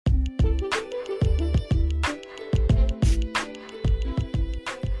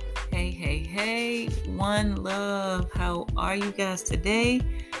Hey, One Love. How are you guys today?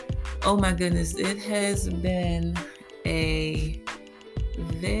 Oh my goodness, it has been a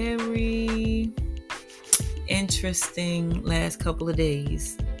very interesting last couple of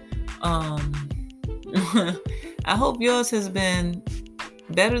days. I hope yours has been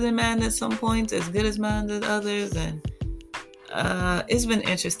better than mine at some points, as good as mine at others, and it's been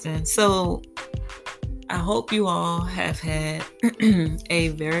interesting. So I hope you all have had a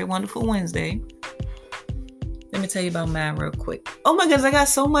very wonderful Wednesday. Let me tell you about mine real quick. Oh my goodness, I got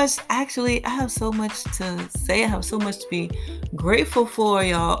so much. Actually, I have so much to say. I have so much to be grateful for,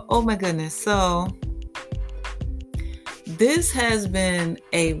 y'all. Oh my goodness. So this has been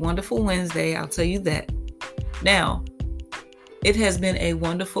a wonderful Wednesday. I'll tell you that. Now, it has been a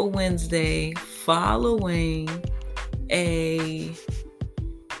wonderful Wednesday following a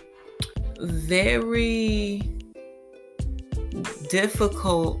very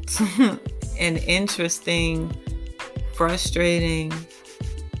difficult and interesting, frustrating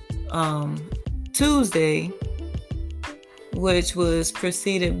Tuesday, which was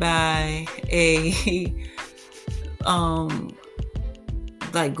preceded by a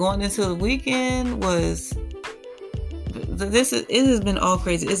like going into the weekend was it has been all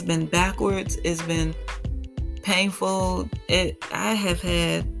crazy. It's been backwards. It's been painful. I have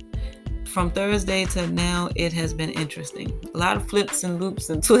had from Thursday to now, it has been interesting. A lot of flips and loops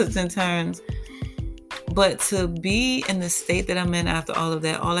and twists and turns. But to be in the state that I'm in after all of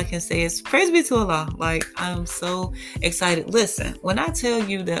that, all I can say is praise be to Allah. Like, I'm so excited. Listen, when I tell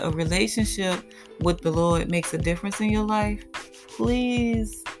you that a relationship with the Lord makes a difference in your life,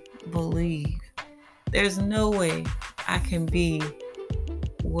 please believe. There's no way I can be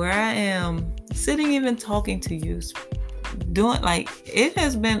where I am, sitting even talking to you, doing like it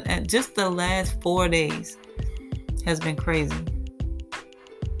has been just the last 4 days has been crazy,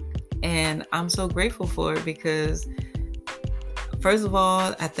 and I'm so grateful for it because first of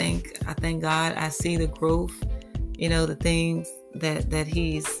all, I thank God. I see the growth, the things that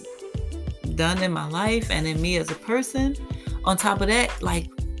He's done in my life and in me as a person. On top of that, like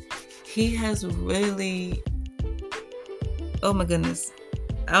He has really, oh my goodness,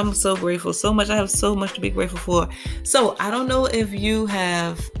 I'm so grateful. So much. I have so much to be grateful for. So I don't know if you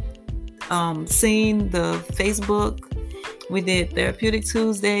have seen the Facebook. We did Therapeutic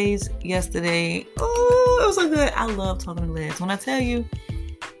Tuesdays yesterday. Oh, it was so good. I love talking to Liz. When I tell you,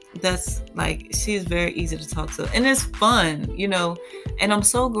 that's like, she is very easy to talk to. And it's fun, And I'm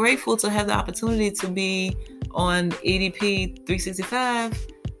so grateful to have the opportunity to be on EDP 365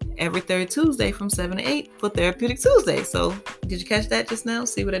 every third Tuesday from 7 to 8 for Therapeutic Tuesday. So did you catch that just now?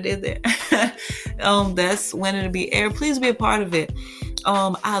 See what I did there? That's when it'll be aired. Please be a part of it.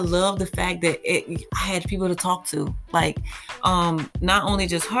 I love the fact that I had people to talk to. Like, not only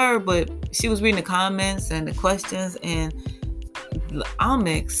just her, but she was reading the comments and the questions, and I'm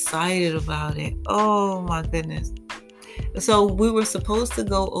excited about it. Oh my goodness. So we were supposed to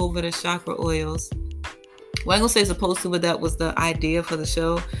go over the chakra oils. Well, I'm going to say supposed to, but that was the idea for the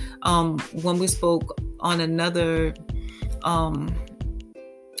show. When we spoke on another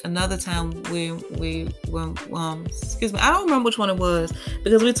time, we excuse me, I don't remember which one it was,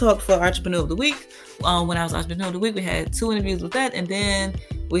 because we talked for Entrepreneur of the Week. When I was Entrepreneur of the Week, we had 2 interviews with that, and then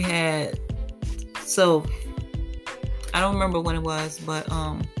we had, so I don't remember when it was, but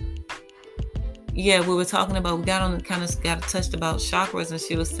we were talking about, we got touched about chakras, and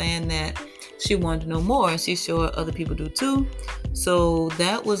she was saying that she wanted to know more, and she's sure other people do too. So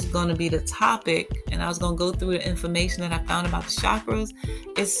that was going to be the topic, and I was going to go through the information that I found about the chakras.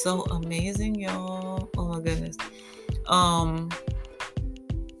 It's so amazing, y'all. Oh my goodness.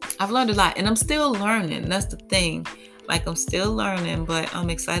 I've learned a lot, and I'm still learning. That's the thing. Like, I'm still learning, but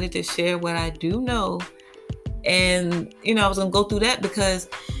I'm excited to share what I do know. And, I was going to go through that because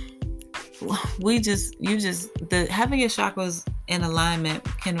having your chakras in alignment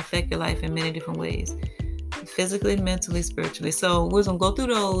can affect your life in many different ways, physically, mentally, spiritually. So we're going to go through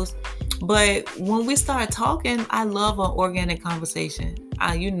those. But when we start talking, I love an organic conversation.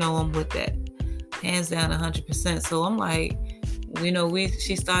 I'm with that. Hands down, 100%. So I'm like,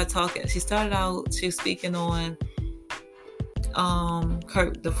 she started talking. She started out, she was speaking on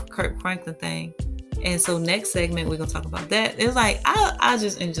the Kirk Franklin thing. And so next segment, we're going to talk about that. It's like, I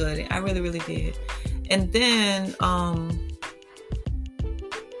just enjoyed it. I really, really did. And then,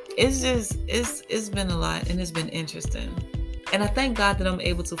 it's been a lot, and it's been interesting. And I thank God that I'm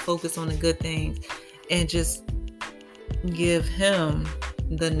able to focus on the good things and just give Him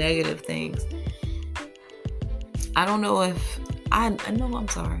the negative things. I don't know if I know, I'm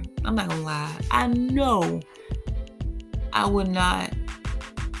sorry. I'm not going to lie. I know I would not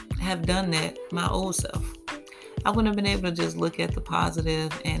have done that, my old self, I wouldn't have been able to just look at the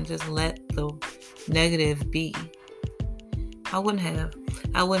positive and just let the negative be. I wouldn't have.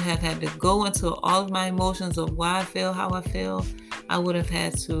 I would have had to go into all of my emotions of why I feel how I feel. I would have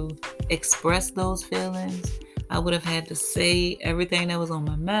had to express those feelings. I would have had to say everything that was on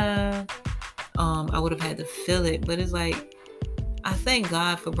my mind. I would have had to feel it. But it's like, I thank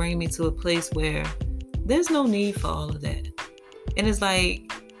God for bringing me to a place where there's no need for all of that. And it's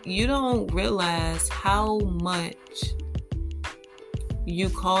like, you don't realize how much you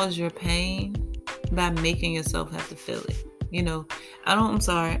cause your pain by making yourself have to feel it. I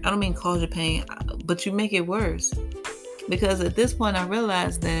don't mean cause your pain, but you make it worse. Because at this point, I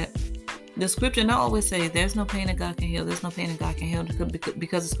realized that the scripture not always say there's no pain that God can heal. There's no pain that God can heal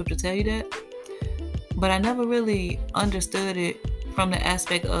because the scripture tell you that. But I never really understood it from the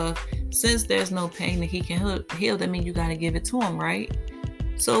aspect of, since there's no pain that he can heal, that means you got to give it to him, right?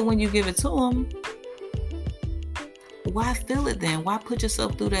 So when you give it to him, why feel it then? Why put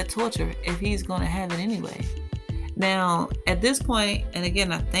yourself through that torture if he's going to have it anyway? Now, at this point, and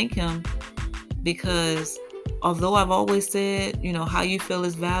again, I thank him because although I've always said, how you feel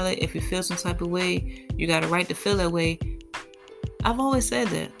is valid. If you feel some type of way, you got a right to feel that way. I've always said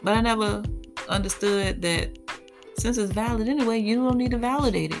that, but I never understood that since it's valid anyway, you don't need to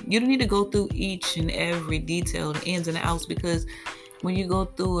validate it. You don't need to go through each and every detail, the ins and the outs, because when you go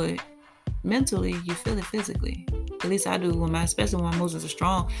through it mentally, you feel it physically. At least I do, especially when my emotions are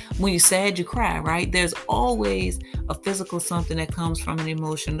strong. When you're sad, you cry, right? There's always a physical something that comes from an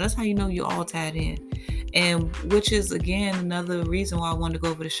emotion. That's how you know you're all tied in. And which is, again, another reason why I wanted to go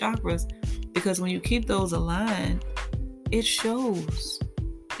over the chakras, because when you keep those aligned, it shows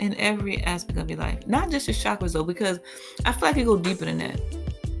in every aspect of your life. Not just your chakras, though, because I feel like it goes deeper than that.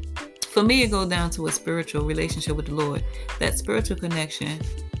 For me, it goes down to a spiritual relationship with the Lord. That spiritual connection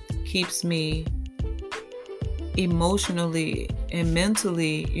keeps me emotionally and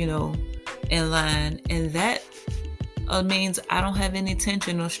mentally, in line. And that means I don't have any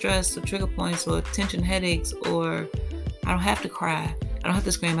tension or stress or trigger points or tension headaches, or I don't have to cry. I don't have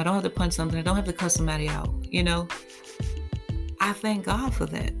to scream. I don't have to punch something. I don't have to cuss somebody out. I thank God for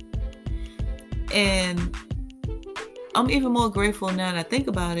that. And I'm even more grateful now that I think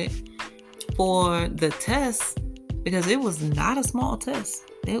about it for the test, because it was not a small test.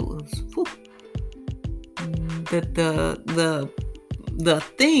 It was the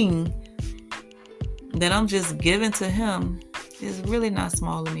thing that I'm just giving to him is really not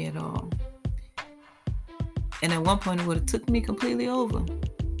small to me at all. And at one point it would have took me completely over.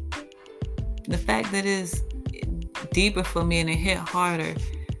 The fact that it's deeper for me and it hit harder,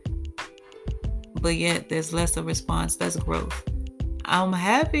 but yet there's less of response, that's growth. I'm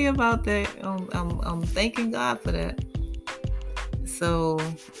happy about that. I'm thanking God for that. So,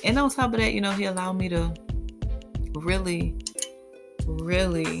 and on top of that, he allowed me to really,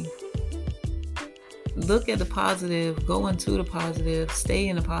 really look at the positive, go into the positive, stay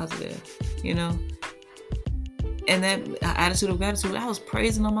in the positive, And that attitude of gratitude, I was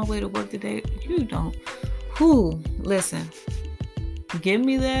praising on my way to work today. Listen, Give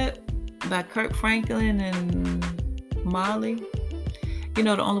Me That by Kirk Franklin and Molly.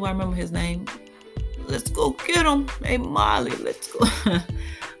 The only way I remember his name. Let's go get him. Hey, Molly, let's go.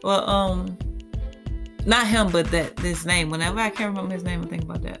 Well, not him, but this name. Whenever I can't remember his name, I think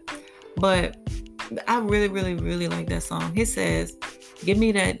about that. But I really, really, really like that song. He says, give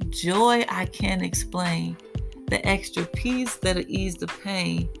me that joy I can't explain, the extra peace that'll ease the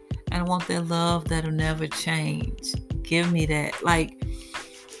pain, and I want that love that'll never change. Give me that. Like,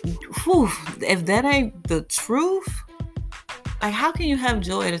 if that ain't the truth, like, how can you have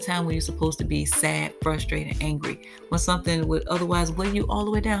joy at a time when you're supposed to be sad, frustrated, angry, when something would otherwise weigh you all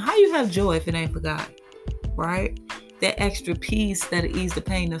the way down? How you have joy if it ain't for God, right? That extra peace that'll ease the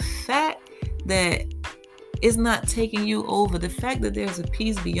pain. The fact that it's not taking you over, the fact that there's a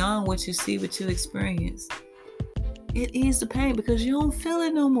peace beyond what you see, what you experience, it eases the pain because you don't feel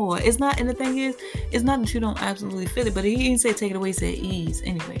it no more. It's not, and the thing is, it's not that you don't absolutely feel it, but he didn't say take it away, he said ease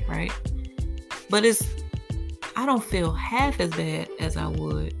anyway, right? But I don't feel half as bad as I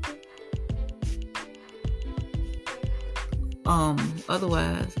would.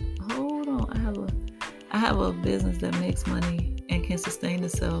 Otherwise, hold on. I have a business that makes money and can sustain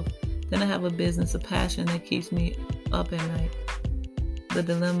itself. Then I have a business, a passion that keeps me up at night. The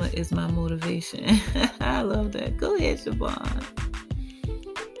dilemma is my motivation. I love that. Go ahead, Siobhan.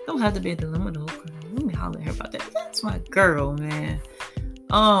 Don't have to be a dilemma though. Let me holler at her about that. That's my girl, man.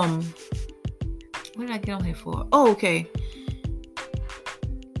 What did I get on here for? Oh, okay.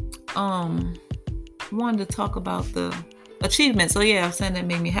 Wanted to talk about the achievement. So yeah, I'm saying that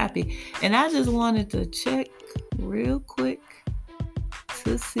made me happy. And I just wanted to check real quick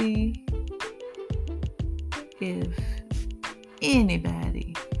to see if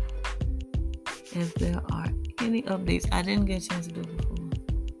there are any updates. I didn't get a chance to do it before.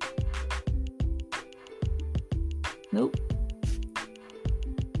 Nope.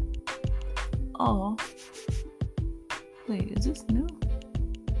 Oh. Wait, is this new?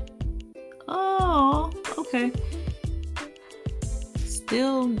 Oh, okay.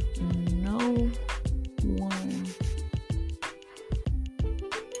 Still no one.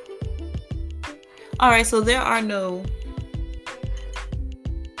 All right, so there are no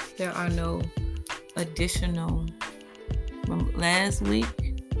additional from last week.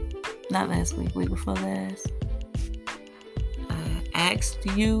 Not last week, week before last. I asked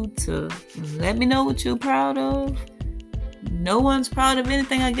you to let me know what you're proud of. No one's proud of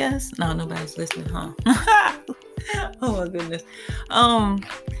anything, I guess. No, nobody's listening, huh? Oh my goodness.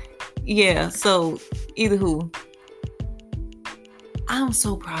 Yeah, so either who. I'm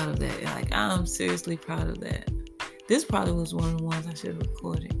so proud of that. Like, I'm seriously proud of that. This probably was one of the ones I should have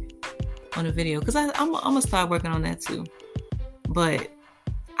recorded on a video, because I'm gonna start working on that too. But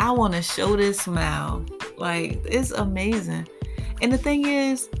I want to show this smile. Like, it's amazing. And the thing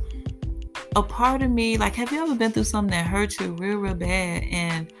is, a part of me, like, have you ever been through something that hurt you real, real bad,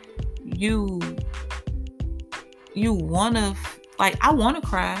 and you want to, like, I want to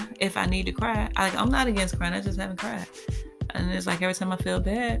cry if I need to cry. I'm not against crying. I just haven't cried. And it's like every time I feel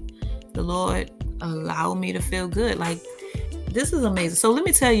bad, the Lord allowed me to feel good. Like, this is amazing. So let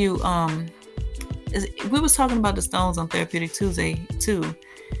me tell you, we was talking about the stones on Therapeutic Tuesday too.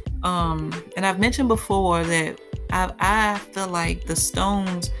 And I've mentioned before that I feel like the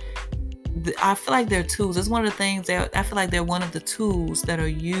stones, I feel like they're tools. It's one of the things that I feel like they're one of the tools that are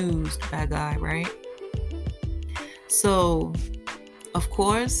used by God, right? So, of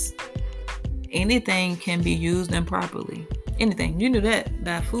course, anything can be used improperly. Anything. You knew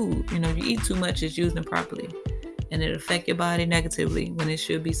that food, you eat too much, it's used improperly. And it affect your body negatively when it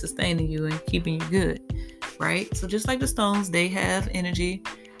should be sustaining you and keeping you good, right? So just like the stones, they have energy,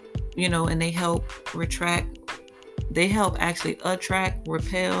 and they help retract. They help actually attract,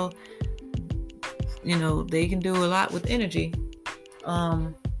 repel. They can do a lot with energy.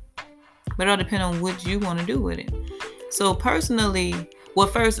 But it all depends on what you want to do with it. So personally, well,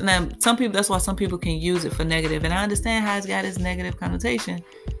 first, now that's why some people can use it for negative. And I understand how it's got its negative connotation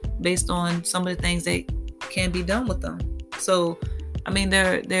based on some of the things that can be done with them. So, I mean,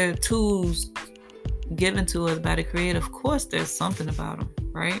 they're tools given to us by the Creator. Of course, there's something about them,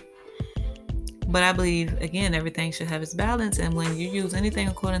 right? But I believe, again, everything should have its balance. And when you use anything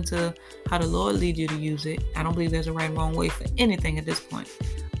according to how the Lord leads you to use it, I don't believe there's a right and wrong way for anything at this point.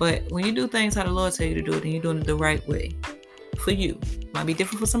 But when you do things how the Lord tells you to do it, then you're doing it the right way for you. Might be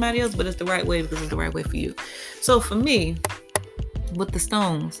different for somebody else, but it's the right way because it's the right way for you. So for me, with the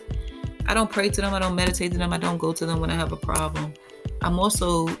stones, I don't pray to them. I don't meditate to them. I don't go to them when I have a problem. I'm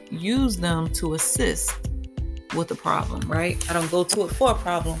also use them to assist with the problem, right? I don't go to it for a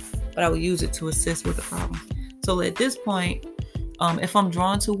problem, but I will use it to assist with the problem. So at this point, if I'm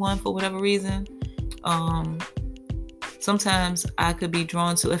drawn to one for whatever reason, sometimes I could be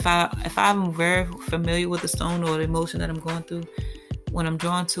drawn to, if I'm very familiar with the stone or the emotion that I'm going through, when I'm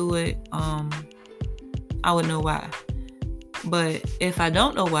drawn to it, I would know why. But if I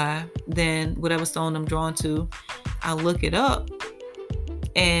don't know why, then whatever stone I'm drawn to, I'll look it up,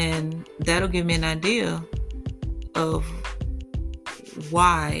 and that'll give me an idea of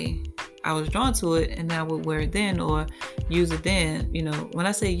why I was drawn to it, and I would wear it then or use it then. When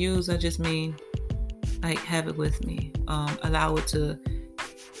I say use, I just mean like have it with me, allow it to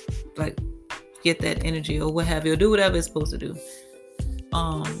like get that energy or what have you, or do whatever it's supposed to do.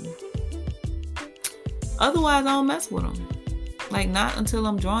 Otherwise, I don't mess with them. Like, not until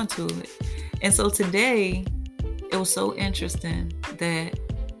I'm drawn to it. And so today, it was so interesting that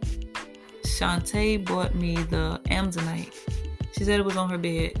Shantae bought me the Amazonite. She said it was on her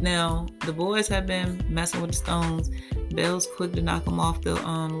bed. Now, the boys have been messing with the stones. Belle's quick to knock them off the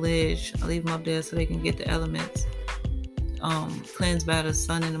ledge. I leave them up there so they can get the elements cleansed by the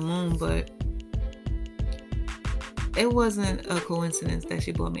sun and the moon. But it wasn't a coincidence that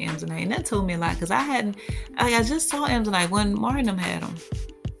she bought me Amazonite. And that told me a lot, because I just saw Amazonite when Martin had them.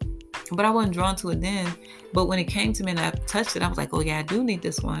 But I wasn't drawn to it then. But when it came to me and I touched it, I was like, oh yeah, I do need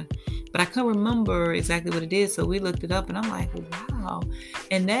this one. But I couldn't remember exactly what it did. So we looked it up and I'm like, wow.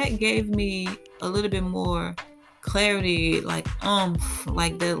 And that gave me a little bit more clarity, like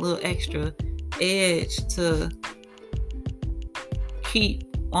like that little extra edge to keep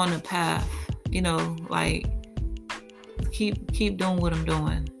on the path, like keep doing what I'm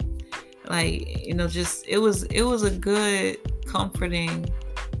doing. Like, just it was a good, comforting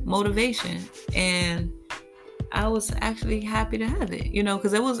motivation. And I was actually happy to have it,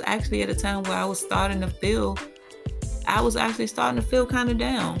 because it was actually at a time where I was actually starting to feel kind of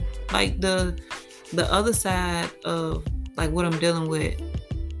down. Like the other side of like what I'm dealing with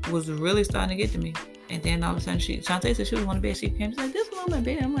was really starting to get to me. And then all of a sudden Shantae said she was on the bed. She came, she's like, this was on my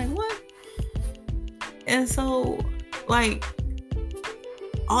bed. I'm like, what? And so, like,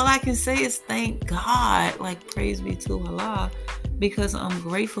 all I can say is thank God, like, praise be to Allah, because I'm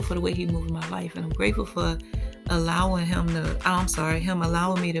grateful for the way He moved in my life, and I'm grateful for allowing Him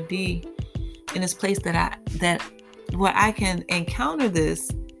allowing me to be in this place where I can encounter this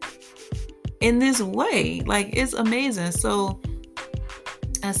in this way. Like, it's amazing. So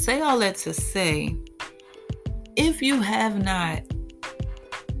I say all that to say, if you have not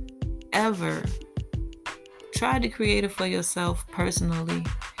ever tried to create it for yourself personally,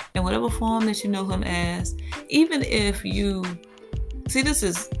 in whatever form that you know Him as, even if you see, this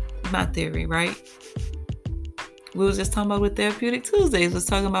is my theory, right? We was just talking about with Therapeutic Tuesdays, was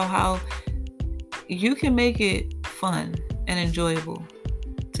talking about how you can make it fun and enjoyable.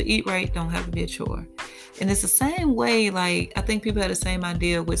 To eat right don't have to be a chore. And it's the same way, like, I think people have the same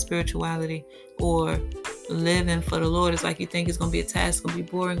idea with spirituality or living for the Lord. It's like you think it's going to be a task, it's going to be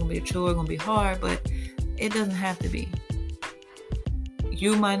boring, it's going to be a chore, it's going to be hard, but it doesn't have to be.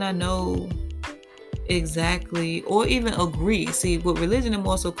 You might not know exactly or even agree. See, with religion, it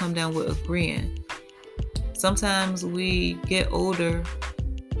more so come down with agreeing. Sometimes we get older,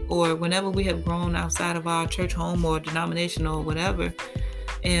 or whenever we have grown outside of our church home or denomination or whatever,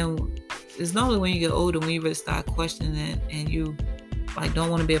 and it's normally when you get older when you really start questioning it, and you like don't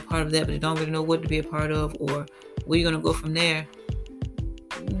want to be a part of that, but you don't really know what to be a part of or where you're going to go from there.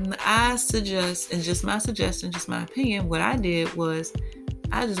 I suggest, and just my suggestion, just my opinion, what I did was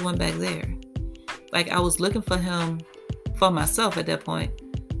I just went back there. Like, I was looking for Him for myself at that point,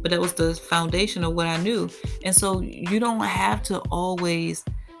 but that was the foundation of what I knew. And so you don't have to always,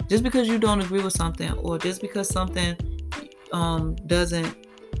 just because you don't agree with something, or just because something doesn't,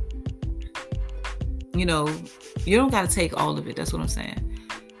 you don't got to take all of it. That's what I'm saying.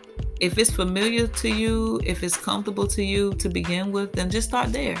 If it's familiar to you, if it's comfortable to you to begin with, then just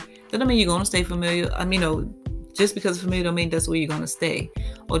start there. That doesn't mean you're going to stay familiar. Just because it's familiar don't mean that's where you're going to stay.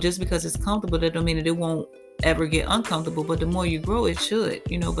 Or just because it's comfortable, that don't mean that it won't ever get uncomfortable. But the more you grow, it should,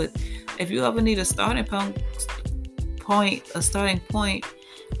 But if you ever need a starting point,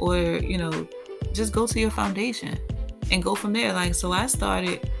 or, just go to your foundation and go from there. Like, so I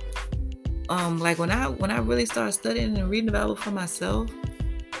started, like when I really started studying and reading the Bible for myself,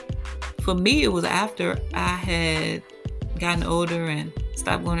 for me, it was after I had gotten older and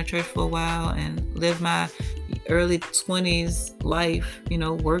stopped going to church for a while and lived my early 20s life,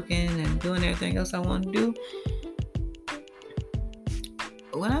 working and doing everything else I wanted to do.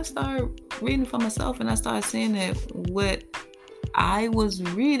 When I started reading for myself and I started seeing that what I was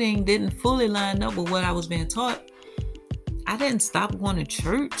reading didn't fully line up with what I was being taught, I didn't stop going to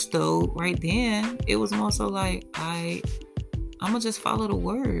church though right then. It was more so like, I'm gonna just follow the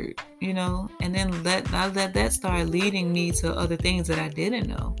word, and then that started leading me to other things that I didn't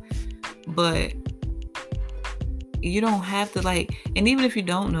know. But you don't have to and even if you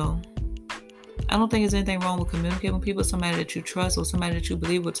don't know, I don't think there's anything wrong with communicating with people, somebody that you trust or somebody that you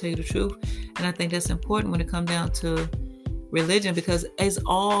believe will tell you the truth. And I think that's important when it comes down to religion, because it's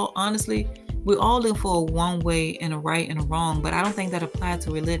all, honestly, we're all looking for a one way and a right and a wrong, but I don't think that applies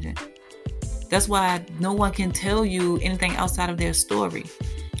to religion. That's why no one can tell you anything outside of their story.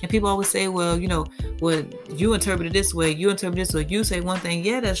 And people always say, well, you interpret it this way, you interpret this way, you say one thing.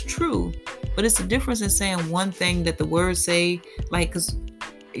 Yeah, that's true. But it's the difference in saying one thing that the words say, because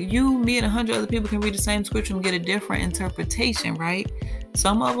you, me, and 100 other people can read the same scripture and get a different interpretation, right?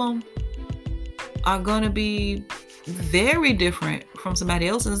 Some of them are going to be very different from somebody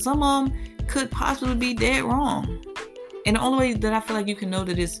else, and some of them could possibly be dead wrong. And the only way that I feel like you can know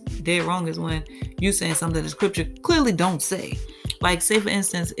that it's dead wrong is when you saying something that the scripture clearly don't say. Like, say for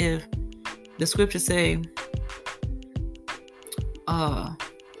instance, if the scripture say,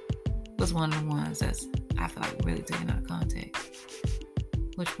 what's one of the ones that's, I feel like, really taken out of context?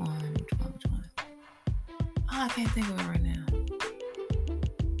 Which one? Oh, I can't think of it right now.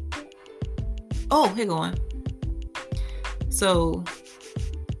 Oh, here going. So,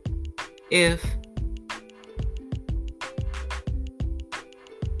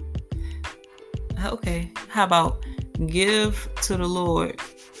 how about give to the Lord,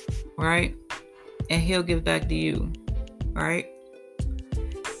 right? And He'll give back to you, right?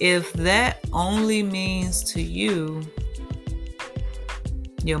 If that only means to you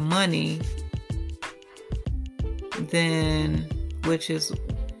your money, then, which is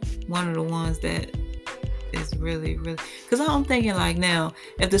one of the ones that is really, really, because I'm thinking like now,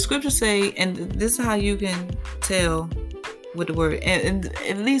 if the scriptures say, and this is how you can tell with the word, and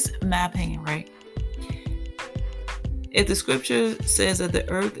at least in my opinion, right? If the scripture says that the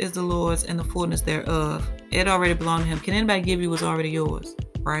earth is the Lord's and the fullness thereof, it already belonged to him. Can anybody give you what's already yours,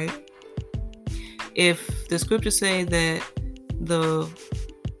 right? If the scriptures say that the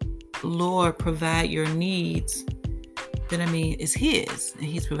Lord provide your needs, then I mean it's his and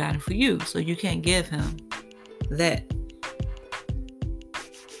he's providing for you. So you can't give him that.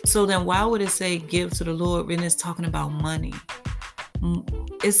 So then why would it say give to the Lord when it's talking about money?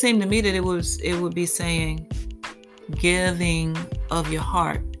 It seemed to me that it would be saying giving of your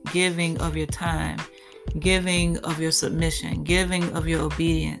heart, giving of your time, giving of your submission, giving of your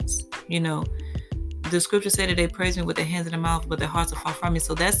obedience. You know, the scripture said that they praise me with their hands in their mouth, but their hearts are far from me.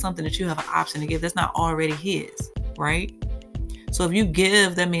 So that's something that you have an option to give. That's not already his, right? So if you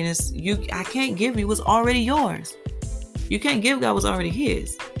give, that means I can't give you what's already yours. You can't give God what's already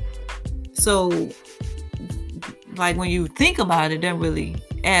his. So like when you think about it, it doesn't really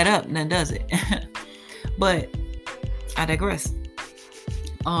add up, then does it? But I digress.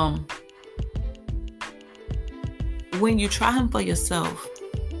 When you try him for yourself,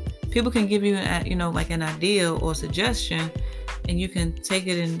 people can give you like an idea or suggestion, and you can take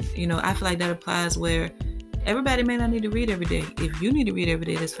it and, I feel like that applies where everybody may not need to read every day. If you need to read every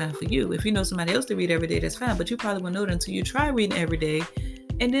day, that's fine for you. If you know somebody else to read every day, that's fine. But you probably won't know it until you try reading every day,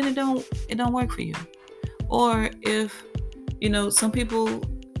 and then it don't work for you. Or if, some people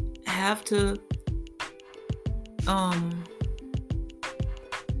have to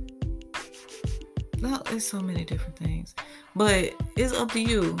well, there's so many different things, but it's up to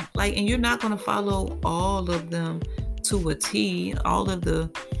you. Like, and you're not going to follow all of them to a T, all of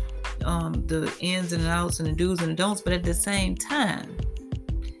the ins and outs and the do's and the don'ts. But at the same time,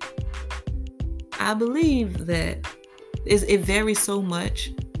 I believe that it varies so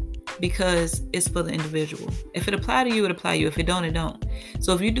much because it's for the individual. If it apply to you, it apply to you. If it don't, it don't.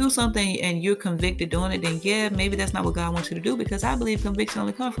 So if you do something and you're convicted doing it, then yeah, maybe that's not what God wants you to do, because I believe conviction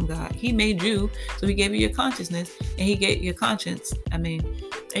only comes from God. He made you, so he gave you your consciousness, and he gave your conscience.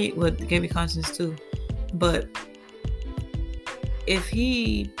 Gave you conscience too. But if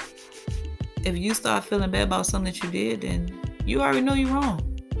you start feeling bad about something that you did, then you already know you're wrong.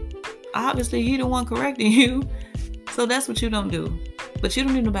 Obviously, he the one correcting you. So that's what you don't do. But you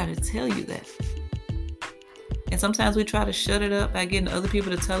don't need nobody to tell you that. And sometimes we try to shut it up by getting other people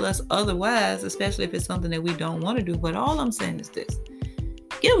to tell us otherwise, especially if it's something that we don't want to do. But all I'm saying is this.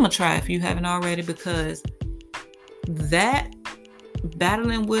 Give them a try if you haven't already, because that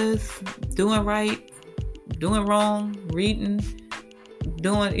battling with doing right, doing wrong, reading,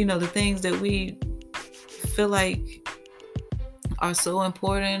 doing, the things that we feel like are so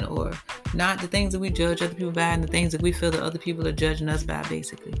important, or not the things that we judge other people by, and the things that we feel that other people are judging us by,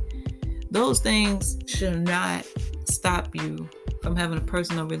 basically. Those things should not stop you from having a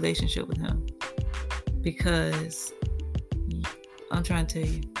personal relationship with him. Because I'm trying to tell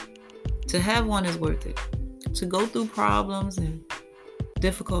you, to have one is worth it. To go through problems and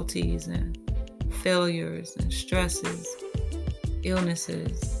difficulties and failures and stresses,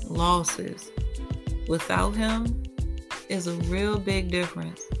 illnesses, losses, without him is a real big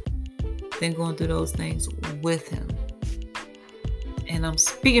difference than going through those things with him. And I'm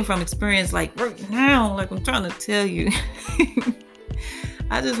speaking from experience, like right now, like I'm trying to tell you.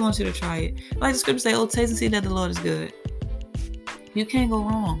 I just want you to try it. Like the scripture say, taste and see that the Lord is good. You can't go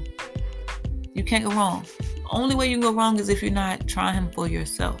wrong. You can't go wrong. The only way you can go wrong is if you're not trying him for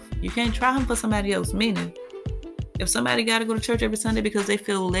yourself. You can't try him for somebody else. Meaning, if somebody got to go to church every Sunday because they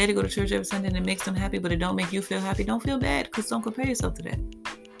feel led to go to church every Sunday and it makes them happy, but it don't make you feel happy, don't feel bad, because don't compare yourself to that.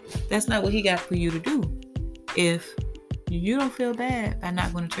 That's not what he got for you to do. If you don't feel bad by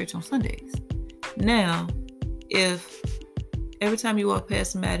not going to church on Sundays. Now, if every time you walk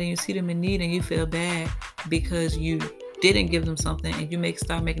past somebody and you see them in need and you feel bad because you didn't give them something, and you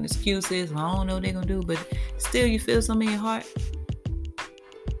start making excuses, well, I don't know what they're going to do, but still you feel something in your heart,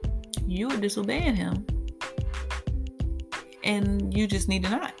 you are disobeying him. And you just need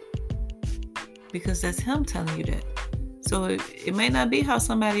to not. Because that's him telling you that. So it may not be how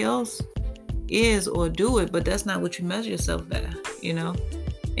somebody else is or do it, but that's not what you measure yourself by,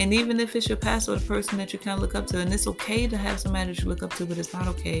 And even if it's your pastor or the person that you kind of look up to, and it's okay to have somebody that you look up to, but it's not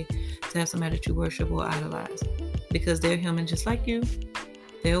okay to have somebody that you worship or idolize, because they're human just like you.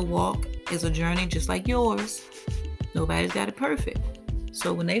 Their walk is a journey just like yours. Nobody's got it perfect.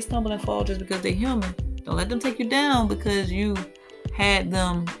 So when they stumble and fall just because they're human, don't let them take you down because you had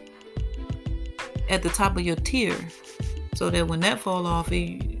them at the top of your tier, so that when that fall off,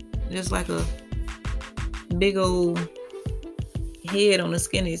 it's like a big old head on a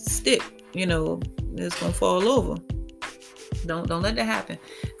skinny stick. It's gonna fall over. Don't let that happen,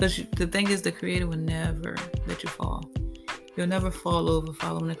 because the thing is, the Creator will never let you fall. You'll never fall over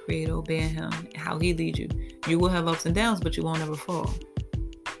following the Creator, obeying Him, how He leads you. You will have ups and downs, but you won't ever fall.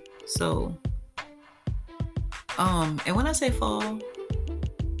 So, and when I say fall,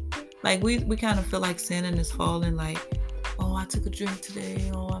 like we kind of feel like sinning is falling, like, oh, I took a drink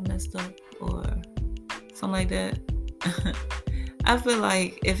today, oh, I messed up, or something like that. I feel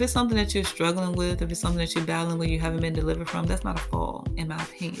like if it's something that you're struggling with, if it's something that you're battling with, you haven't been delivered from, that's not a fall, in my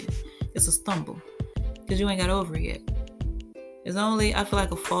opinion. It's a stumble, because you ain't got over it yet. I feel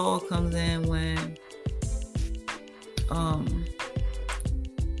like a fall comes in when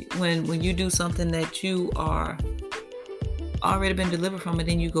you do something that you are already been delivered from, and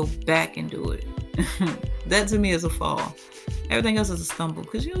then you go back and do it. That to me is a fall. Everything else is a stumble,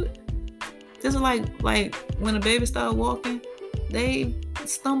 because just like when a baby starts walking, they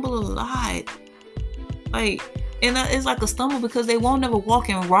stumble a lot. And it's like a stumble because they won't never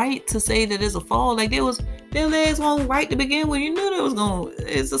walking right to say that it's a fall. Like their legs won't right to begin with. You knew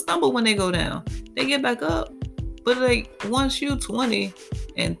it's a stumble when they go down. They get back up. But like once you 20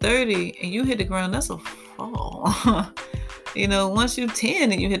 and 30 and you hit the ground, that's a fall. Once you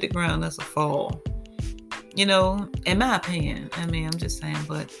 10 and you hit the ground, that's a fall. In my opinion. I mean, I'm just saying,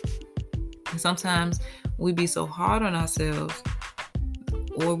 but sometimes we be so hard on ourselves,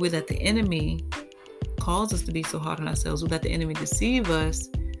 or we let the enemy cause us to be so hard on ourselves. We let the enemy deceive us,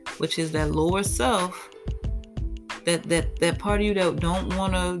 which is that lower self, that part of you that don't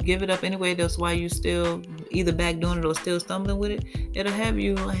want to give it up anyway. That's why you still either back doing it or still stumbling with it. It'll have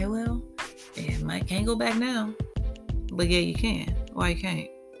you like, well, can't go back now. But yeah, you can. Why you can't?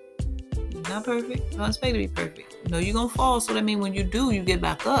 Not perfect. Don't expect to be perfect. No, you're going to fall. So that means when you do, you get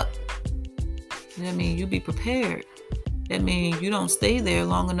back up. That means you be prepared. That means you don't stay there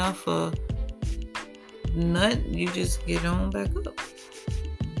long enough for nothing. You just get on back up.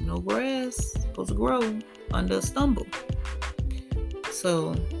 No grass supposed to grow under a stumble.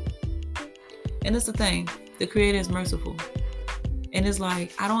 So, and it's the thing. The Creator is merciful. And it's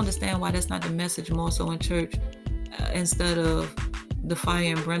like, I don't understand why that's not the message more so in church, instead of the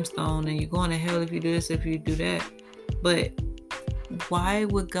fire and brimstone and you're going to hell if you do this, if you do that. But why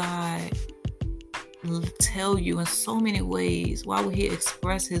would God tell you in so many ways? Why would He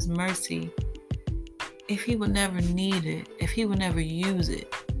express His mercy if He would never need it, if He would never use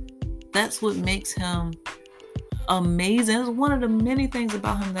it? That's what makes Him amazing. It's one of the many things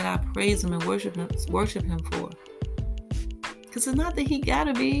about Him that I praise Him and worship Him for. Because it's not that He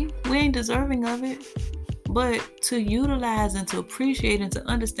gotta be. We ain't deserving of it. But to utilize and to appreciate and to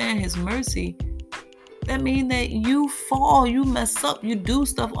understand His mercy, that means that you fall, you mess up, you do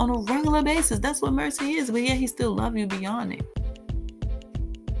stuff on a regular basis. That's what mercy is. But yet He still loves you beyond it.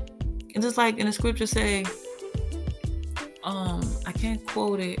 And just like in the scripture say, I can't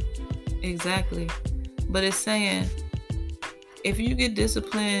quote it exactly, but it's saying, if you get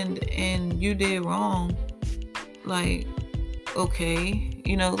disciplined and you did wrong, like, okay,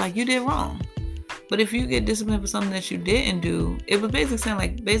 like you did wrong. But if you get disciplined for something that you didn't do, it was basically saying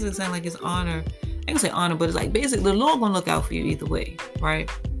like it's honor. I can say honor, but it's like basically the Lord gonna look out for you either way, right?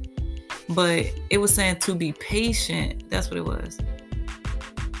 But it was saying to be patient. That's what it was.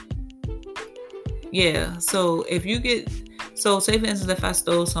 Yeah. So say for instance, if I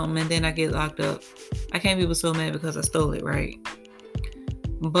stole something and then I get locked up, I can't be so mad because I stole it, right?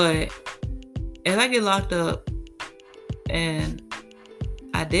 But if I get locked up and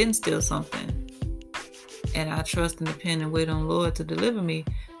I didn't steal something, and I trust and depend and wait on the Lord to deliver me,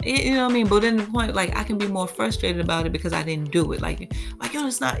 you know what I mean? But then the point, like, I can be more frustrated about it because I didn't do it. Like,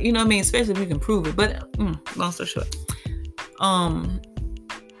 it's not, you know what I mean? Especially if you can prove it. But long story short,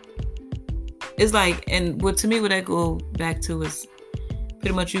 it's like, and to me, what that go back to is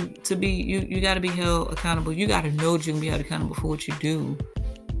pretty much you got to be held accountable. You got to know that you can be held accountable for what you do.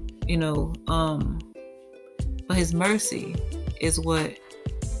 But His mercy is what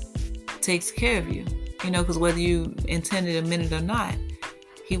takes care of you. Because whether you intended a minute or not,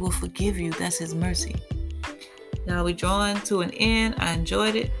 He will forgive you. That's His mercy. Now we're drawing to an end. I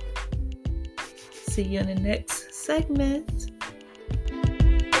enjoyed it. See you in the next segment.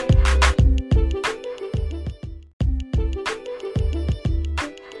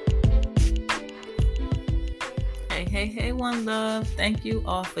 Hey, one love. Thank you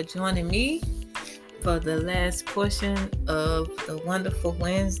all for joining me for the last portion of the Wonderful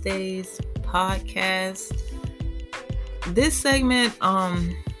Wednesdays podcast. this segment,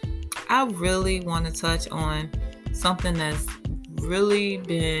 I really want to touch on something that's really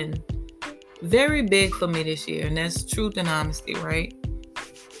been very big for me this year, and that's truth and honesty, right?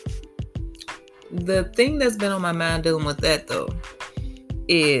 The thing that's been on my mind dealing with that, though,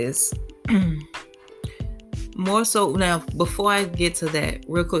 is more so. Now, before I get to that,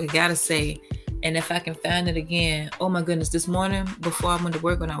 real quick, I gotta say, and if I can find it again, oh my goodness, this morning before I went to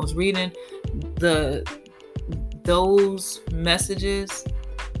work, when I was reading those messages,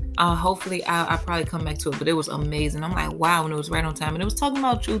 hopefully I probably come back to it, but it was amazing. I'm like, wow, and it was right on time, and it was talking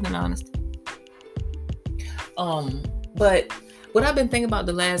about truth and honesty. But what I've been thinking about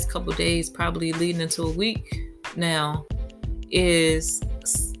the last couple days, probably leading into a week now, is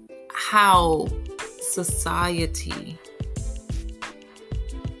how society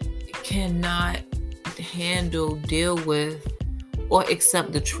cannot deal with, or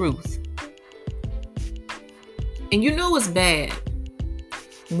accept the truth. And you know it's bad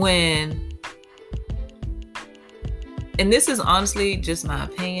when, and this is honestly just my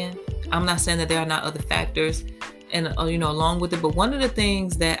opinion, I'm not saying that there are not other factors and along with it, but one of the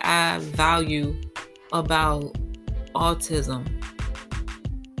things that I value about autism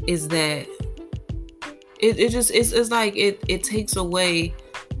is that it's like it takes away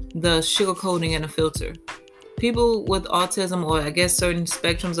the sugarcoating and the filter. People with autism, or I guess certain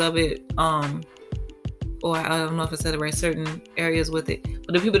spectrums of it, or I don't know if I said it right, certain areas with it,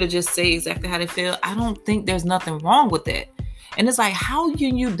 but the people that just say exactly how they feel, I don't think there's nothing wrong with that. And it's like, how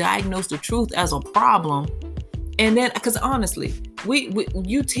can you diagnose the truth as a problem? And then, because honestly,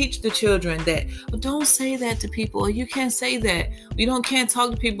 you teach the children that, well, don't say that to people, or you can't say that, can't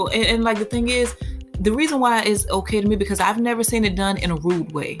talk to people. And like, the thing is, the reason why it's okay to me, because I've never seen it done in a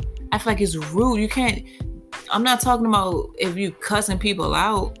rude way. I feel like it's rude. You can't, I'm not talking about if you cussing people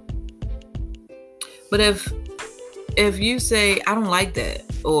out, but if you say, I don't like that,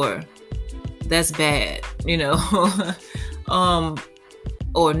 or that's bad,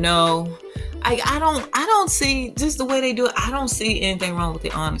 or no, I don't see, just the way they do it, I don't see anything wrong with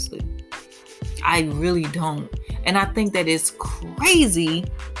it, honestly. I really don't. And I think that it's crazy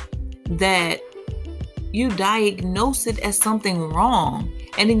that you diagnose it as something wrong,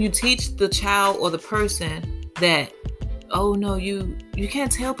 and then you teach the child or the person that, oh no, you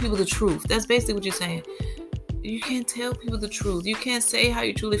can't tell people the truth. That's basically what you're saying. You can't tell people the truth. You can't say how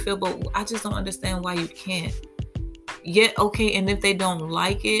you truly feel, but I just don't understand why you can't. Yet, okay, and if they don't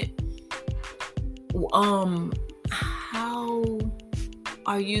like it, how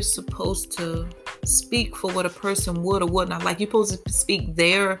are you supposed to speak for what a person would or would not like? You're supposed to speak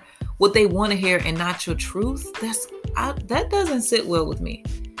what they want to hear, and not your truth. That doesn't sit well with me.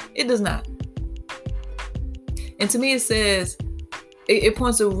 It does not. And to me, it says, it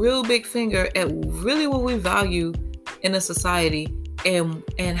points a real big finger at really what we value in a society,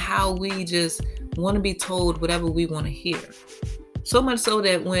 and how we just want to be told whatever we want to hear. So much so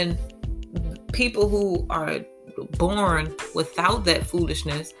that when people who are born without that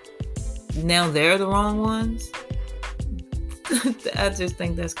foolishness, now they're the wrong ones. I just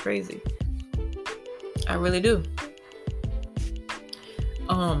think that's crazy. I really do.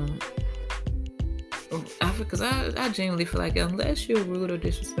 Because I genuinely feel like, unless you're rude or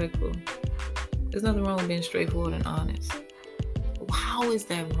disrespectful, there's nothing wrong with being straightforward and honest. How is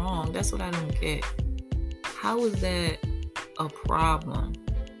that wrong? That's what I don't get. How is that a problem?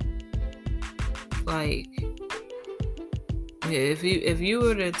 Like, if you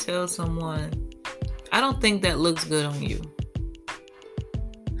were to tell someone, I don't think that looks good on you,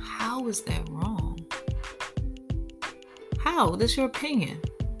 how is that wrong? How? That's your opinion.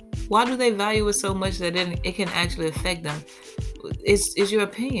 Why do they value it so much that it can actually affect them? It's your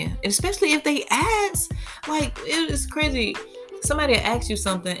opinion. And especially if they ask, like, it's crazy. Somebody asks you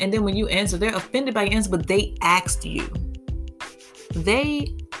something, and then when you answer, they're offended by your answer, but they asked you.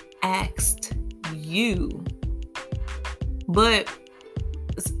 They asked you. But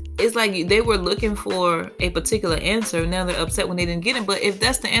it's like they were looking for a particular answer. Now they're upset when they didn't get it. But if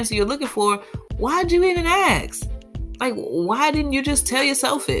that's the answer you're looking for, why'd you even ask? Like, why didn't you just tell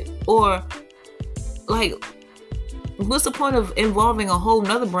yourself it? Or, like, what's the point of involving a whole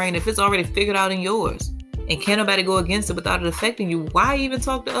nother brain if it's already figured out in yours? And can't nobody go against it without it affecting you? Why even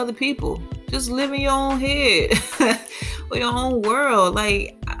talk to other people? Just live in your own head or your own world.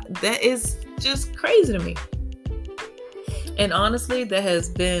 Like, that is just crazy to me. And honestly, that has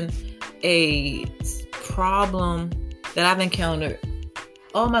been a problem that I've encountered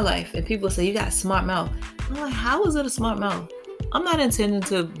all my life. And people say, you got a smart mouth. I'm like, how is it a smart mouth? I'm not intending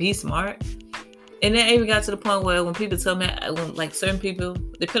to be smart. And then it even got to the point where when people tell me, like certain people,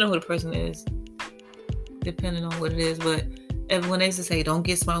 depending on who the person is, depending on what it is. But when they used to say, don't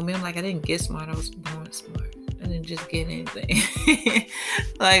get smart with me, I'm like, I didn't get smart. I was born smart. I didn't just get anything.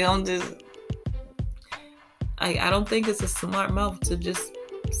 Like, I don't think it's a smart mouth to just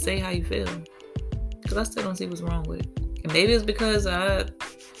say how you feel. Because I still don't see what's wrong with it. And maybe it's because I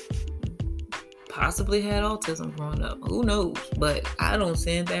possibly had autism growing up. Who knows? But I don't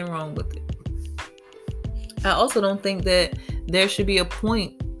see anything wrong with it. I also don't think that there should be a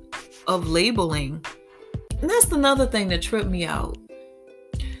point of labeling. And that's another thing that tripped me out.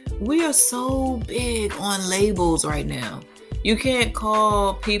 We are so big on labels right now. You can't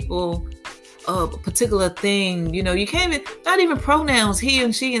call people a particular thing. You know, you can't even, not even pronouns, he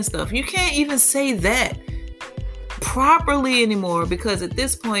and she and stuff. You can't even say that properly anymore, because at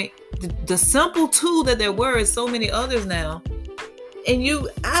this point, the simple tool that there were is so many others now. And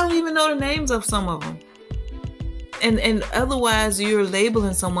I don't even know the names of some of them. And otherwise you're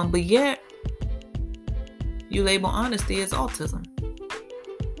labeling someone, but yet you label honesty as autism.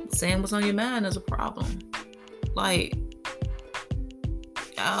 Saying what's on your mind is a problem. Like,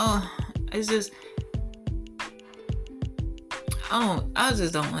 it's just, I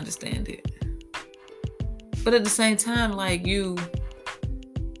just don't understand it. But at the same time, like, I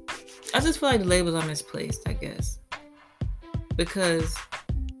just feel like the labels are misplaced, I guess. Because,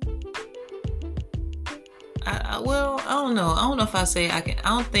 I don't know. I don't know if I say I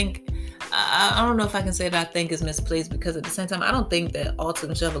don't know if I can say that I think it's misplaced, because at the same time, I don't think that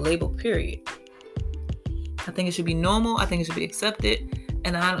autism should have a label, period. I think it should be normal. I think it should be accepted.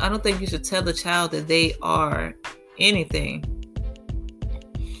 And I don't think you should tell the child that they are anything,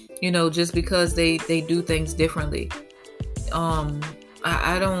 you know, just because they do things differently.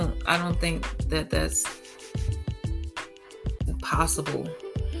 I don't think that that's possible.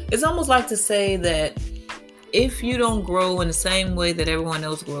 It's almost like to say that if you don't grow in the same way that everyone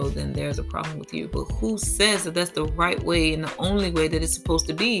else grows, then there's a problem with you. But who says that that's the right way and the only way that it's supposed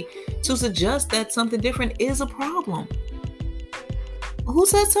to be, to suggest that something different is a problem? Who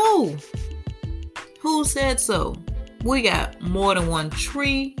said so? Who said so? We got more than one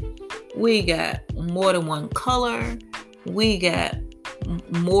tree. We got more than one color. We got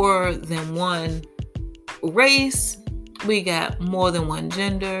more than one race. We got more than one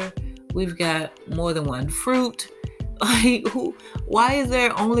gender. We've got more than one fruit. Like, why is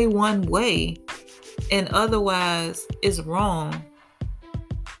there only one way? And otherwise, it's wrong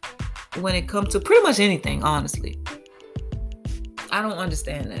when it comes to pretty much anything, honestly. I don't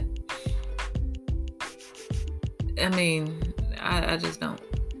understand that. I mean, I just don't.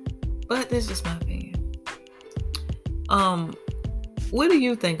 But that's just my opinion. What do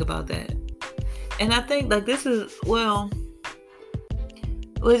you think about that? And I think, like, this is, I'll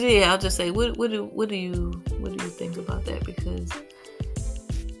just say, what do you think about that? Because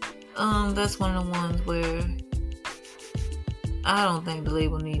that's one of the ones where I don't think the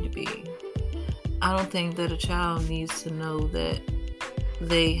label need to be. I don't think that a child needs to know that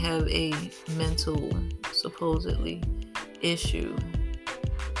they have a mental, supposedly, issue.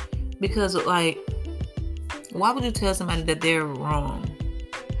 Because, like, why would you tell somebody that they're wrong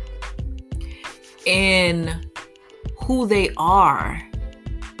in who they are?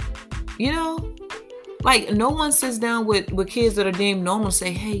 You know? Like, no one sits down with kids that are deemed normal and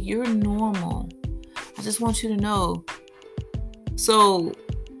say, hey, you're normal. I just want you to know. So,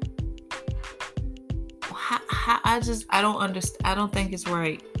 I don't understand. I don't think it's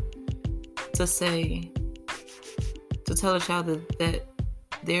right to tell a child that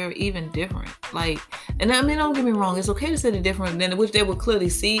they're even different. Like, and I mean, don't get me wrong. It's okay to say they're different, which they will clearly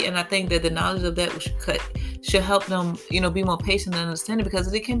see. And I think that the knowledge of that should help them, be more patient and understanding,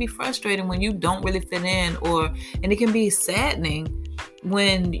 because it can be frustrating when you don't really fit in, and it can be saddening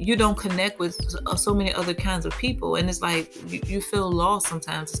when you don't connect with so many other kinds of people. And it's like, you feel lost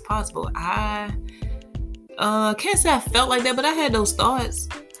sometimes. It's possible. I can't say I felt like that, but I had those thoughts.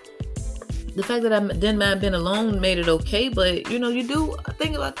 The fact that I didn't mind being alone made it okay, but you do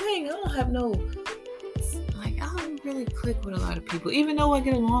think about, dang, I don't really click with a lot of people, even though I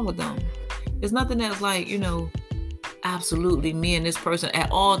get along with them. There's nothing that's like, absolutely me and this person at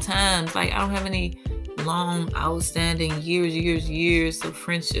all times. Like, I don't have any long, outstanding years of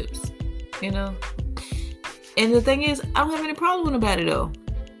friendships, And the thing is, I don't have any problem with nobody though.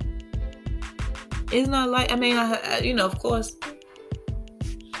 It's not like, of course,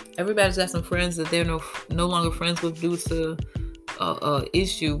 everybody's got some friends that they're no longer friends with due to a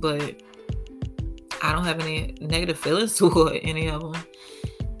issue, but I don't have any negative feelings toward any of them.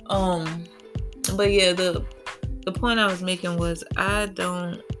 But yeah, the point I was making was, I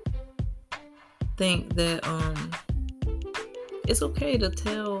don't think that it's okay to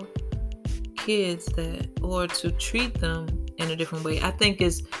tell kids or to treat them in a different way. I think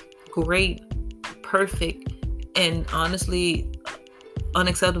it's great, perfect, and honestly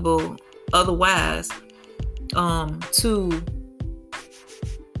unacceptable otherwise to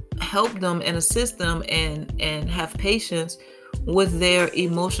help them and assist them and have patience with their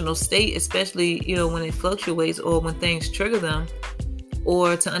emotional state, especially, when it fluctuates or when things trigger them,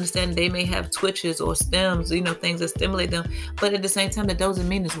 or to understand they may have twitches or stems, things that stimulate them. But at the same time, that doesn't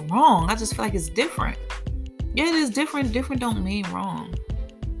mean it's wrong. I just feel like it's different. Yeah, it is different. Different don't mean wrong,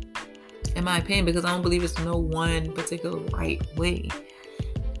 in my opinion, because I don't believe it's no one particular right way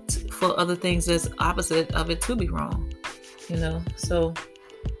for other things that's opposite of it to be wrong, So,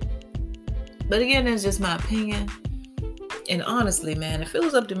 but again, that's just my opinion. And honestly, man, if it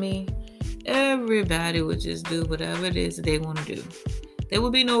was up to me, everybody would just do whatever it is that they want to do. There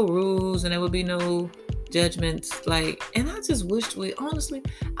would be no rules and there would be no judgments. And I just wish I wish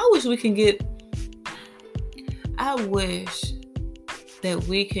that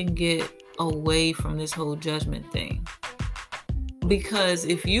we can get away from this whole judgment thing. Because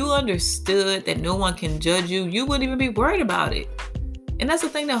if you understood that no one can judge you, you wouldn't even be worried about it. And that's the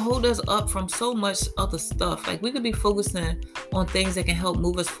thing that holds us up from so much other stuff. We could be focusing on things that can help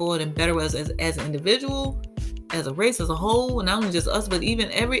move us forward and better us as an individual, as a race as a whole, and not only just us, but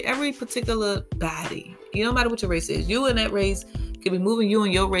even every particular body. No matter what your race is, you in that race could be moving you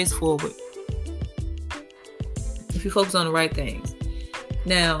and your race forward if you focus on the right things.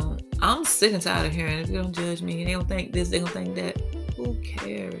 Now, I'm sick and tired of hearing, if you don't judge me and they don't think this, they don't think that. Who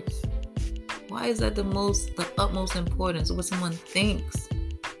cares? Why is that the utmost importance of what someone thinks?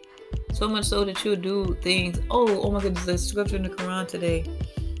 So much so that you do things. Oh my goodness, the scripture in the Quran today,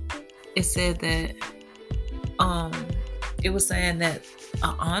 it said that it was saying that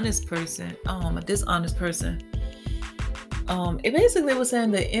a dishonest person, it basically was saying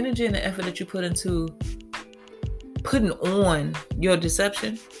the energy and the effort that you put into putting on your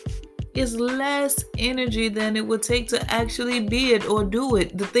deception is less energy than it would take to actually be it or do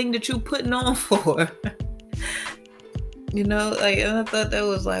it, the thing that you're putting on for. And I thought that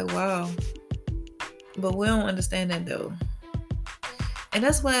was wow. But we don't understand that though. And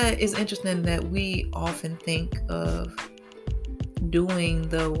that's why it's interesting that we often think of doing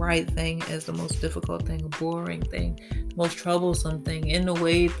the right thing as the most difficult thing, a boring thing, the most troublesome thing, in the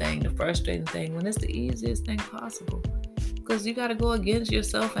way thing, the frustrating thing, when it's the easiest thing possible. Because you got to go against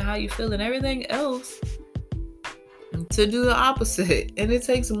yourself and how you feel and everything else to do the opposite. And it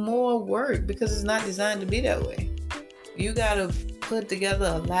takes more work because it's not designed to be that way. You got to put together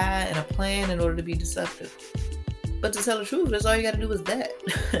a lie and a plan in order to be deceptive. But to tell the truth, that's all you got to do is that.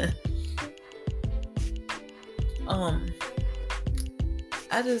 All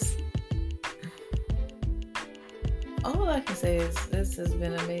I can say is this has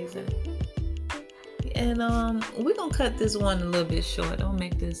been amazing. And we're going to cut this one a little bit short. Don't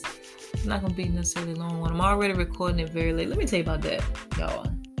make this, it's not going to be necessarily a long one. I'm already recording it very late. Let me tell you about that, y'all.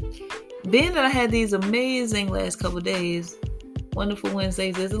 Being that I had these amazing last couple of days, Wonderful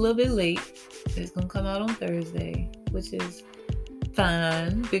Wednesdays is a little bit late. It's going to come out on Thursday, which is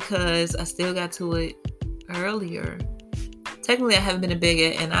fine because I still got to it earlier. Technically, I haven't been in bed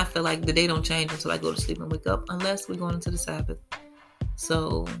yet, and I feel like the day don't change until I go to sleep and wake up, unless we're going into the Sabbath.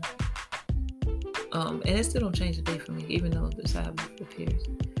 So, and it still don't change the day for me, even though the Sabbath appears.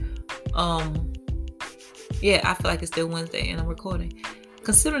 Yeah, I feel like it's still Wednesday, and I'm recording.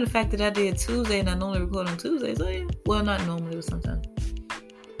 Considering the fact that I did Tuesday, and I normally record on Tuesdays, so yeah, well, not normally, but sometimes.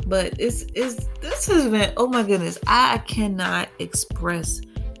 But this has been, oh my goodness, I cannot express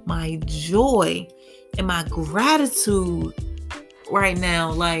my joy and my gratitude right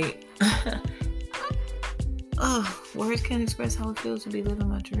now. Words can't express how it feels to be living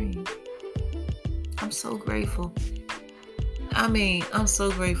my dream. I'm so grateful. I'm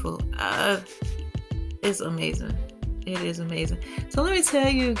so grateful. It's amazing. It is amazing. So let me tell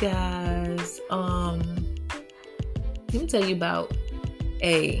you guys, about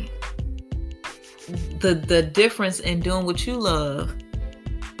the difference in doing what you love,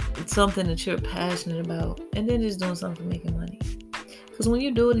 something that you're passionate about, and then just doing something for making money. Because when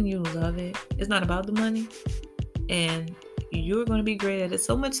you do it and you love it, it's not about the money, and you're going to be great at it,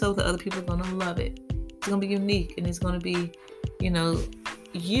 so much so that other people are going to love it. It's going to be unique, and it's going to be,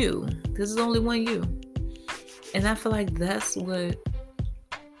 you. This is only one you. And I feel like that's what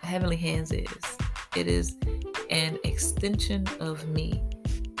Heavenly Hands is. It is an extension of me.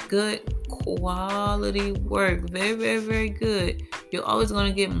 Good quality work. Very, very, very good. You're always going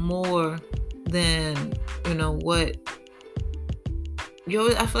to get more than, what.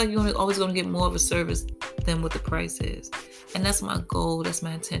 I feel like you're always going to get more of a service than what the price is. And that's my goal. That's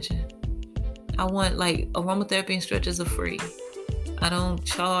my intention. I want like aromatherapy and stretches are free. I don't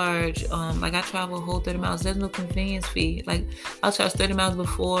charge, like I travel a whole 30 miles. There's no convenience fee. Like I'll charge 30 miles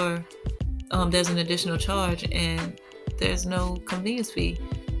before there's an additional charge, and there's no convenience fee.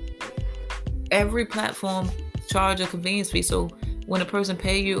 Every platform charge a convenience fee. So when a person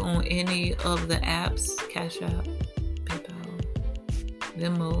pay you on any of the apps, Cash App, PayPal,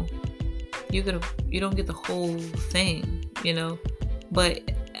 Venmo, you don't get the whole thing, but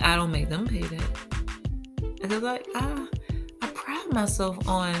I don't make them pay that. Because I pride myself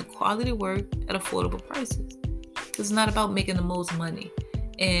on quality work at affordable prices. It's not about making the most money.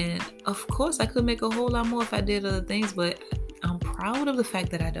 And of course, I could make a whole lot more if I did other things, but I'm proud of the fact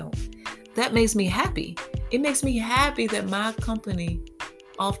that I don't. That makes me happy. It makes me happy that my company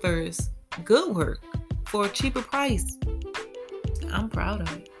offers good work for a cheaper price. I'm proud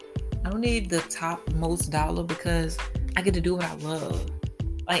of it. I don't need the top most dollar because I get to do what I love.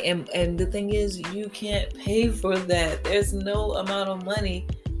 And the thing is, you can't pay for that. There's no amount of money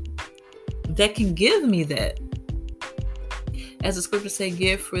that can give me that. As the scripture says,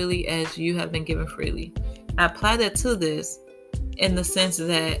 give freely as you have been given freely. I apply that to this in the sense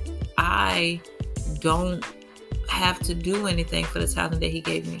that I don't have to do anything for the talent that he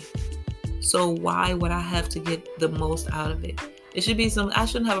gave me. So why would I have to get the most out of it? It should be I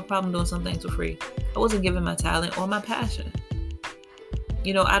shouldn't have a problem doing some things for free. I wasn't giving my talent or my passion.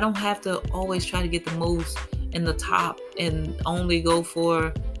 I don't have to always try to get the most in the top and only go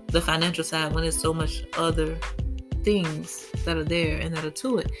for the financial side when there's so much other things that are there and that are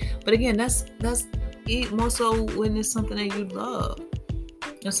to it. But again, that's more so when it's something that you love.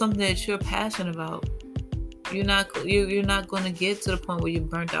 It's something that you're passionate about. You're not going to get to the point where you're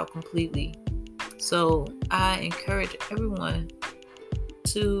burnt out completely. So I encourage everyone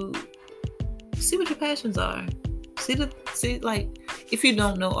to see what your passions are. See, if you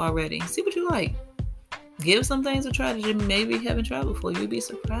don't know already, see what you like. Give some things a try that you maybe haven't tried before. You'll be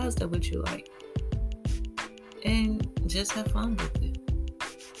surprised at what you like. And just have fun with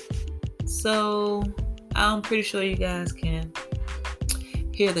it. So I'm pretty sure you guys can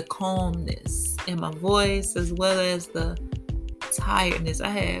hear the calmness in my voice as well as the tiredness. I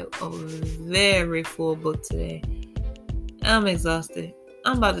had a very full book today. I'm exhausted.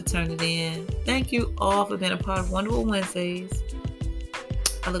 I'm about to turn it in. Thank you all for being a part of Wonderful Wednesdays.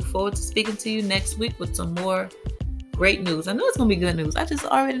 I look forward to speaking to you next week with some more great news. I know it's going to be good news. I just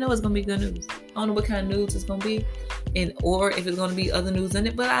already know it's going to be good news. I don't know what kind of news it's going to be or if it's going to be other news in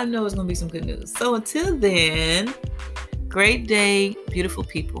it, but I know it's going to be some good news. So until then, great day, beautiful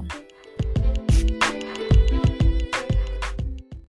people.